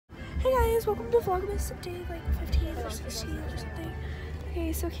guys, welcome to Vlogmas day like 15 or 16 or something.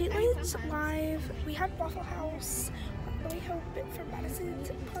 Okay, so Kaylee's live. We had Waffle House on the way home from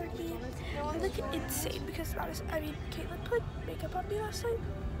Madison's party. I look insane because Caitlin put makeup on me last night.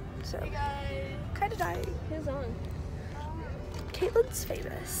 So, kind of dying. Who's on? Caitlin's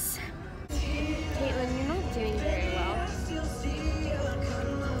famous. Caitlin, you're not doing very well.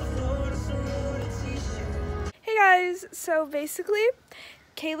 Hey guys, so basically,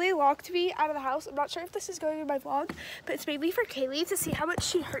 Kaylee locked me out of the house. I'm not sure if this is going in my vlog, but it's mainly for Kaylee to see how much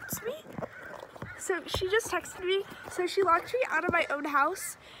she hurts me. So she just texted me. So she locked me out of my own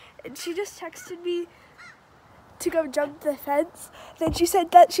house, and she just texted me to go jump the fence. Then she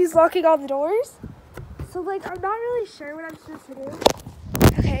said that she's locking all the doors. So like, I'm not really sure what I'm supposed to do.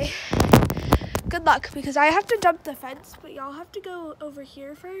 Okay, good luck, because I have to jump the fence, but y'all have to go over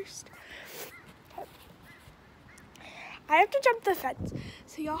here first. I have to jump the fence,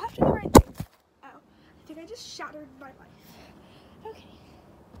 so y'all have to go right there. Oh, I think I just shattered my life. Okay.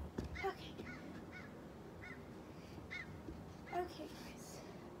 Okay, guys.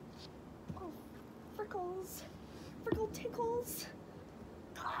 Oh, frickles. Frickle tickles.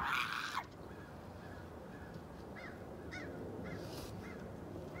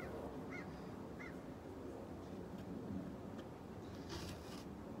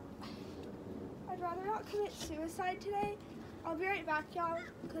 I'd rather not commit suicide today. I'll be right back, y'all,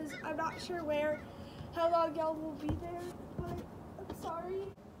 because I'm not sure how long y'all will be there, but I'm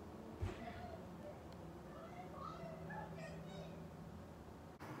sorry.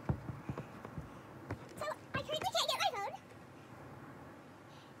 So, I currently can't get my phone.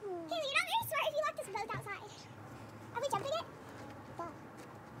 Kaylee, you're not very smart if you locked us both outside. Are we jumping it? Duh.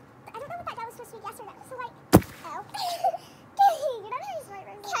 I don't know what that was supposed to be, yes or no, so like, oh. Kaylee, you're not very smart,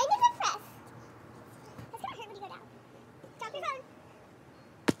 right? Kind of impressed. That's gonna hurt when you go down. Drop your phone.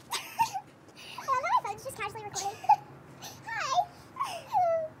 I love how my phone's just casually recording. Hi.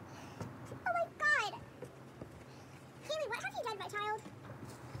 Oh my god. Kaylee, what have you done, my child?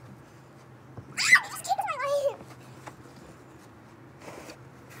 You just kicked my life.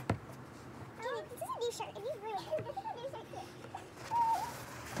 Kaylee, this is a new shirt and you've ruined it. This is a new shirt too.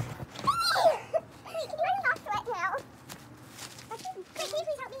 Wait, can you wear your lock sweat now? Wait, can you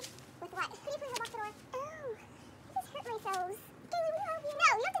please help me? With what? Can you please unlock the door? Oh, you just hurt myself. Kaylee, we help you. No,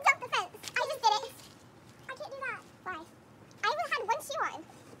 you have to jump the fence. I just did it. I can't do that. Why? I only had one shoe on.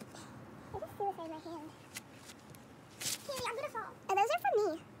 I just suicide my hand. Kaylee, I'm gonna fall. And those are for me.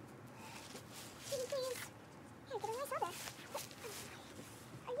 Kaylee, please. Hey, get a nice soda.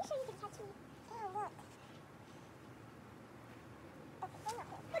 Are you sure you can catch me? Oh, look. Okay, oh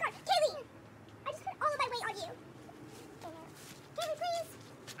my god, Kaylee! I just put all of my weight on you. Kaylee, please.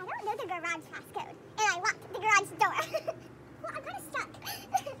 I don't know the garage passcode, and I locked the garage door. Well, I'm kind of stuck.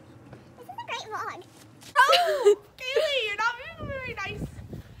 This is a great vlog. Oh, Kaylee, you're not being very nice.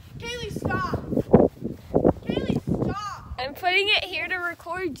 Kaylee, stop. Kaylee, stop. I'm putting it here to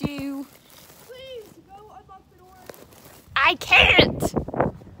record you. Please, go unlock the door. I can't!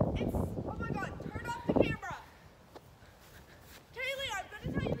 Oh my god, turn off the camera. Kaylee, I'm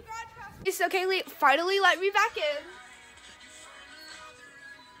gonna tell you the garage password. So Kaylee finally let me back in.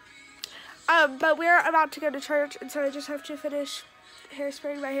 But we're about to go to church, and so I just have to finish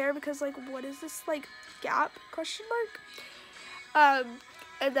hairspraying my hair because, like, what is this, like, gap, question mark?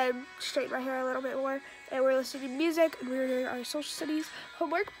 And then straighten my hair a little bit more, and we're listening to music, and we're doing our social studies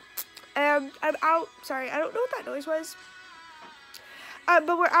homework. I'm out, sorry, I don't know what that noise was.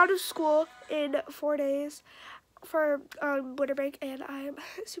 But we're out of school in 4 days for winter break, and I'm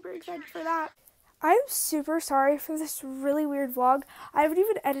super excited for that. I'm super sorry for this really weird vlog. I haven't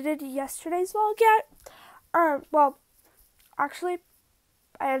even edited yesterday's vlog yet. Well, actually,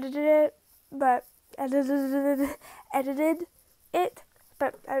 I edited it, but I haven't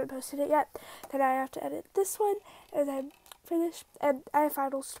posted it yet. Then I have to edit this one, and then finish, and I have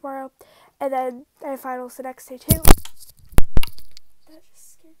finals tomorrow, and then I have finals the next day too. That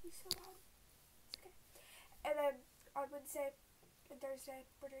just scared me so bad. It's okay. And then on Wednesday and Thursday,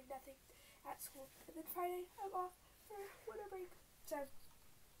 we're doing nothing at school. And then Friday, I'm off for winter break. So,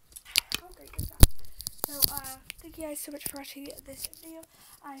 how great is that? So, thank you guys so much for watching this video.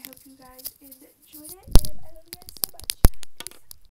 I hope you guys enjoyed it, and I love you guys so much.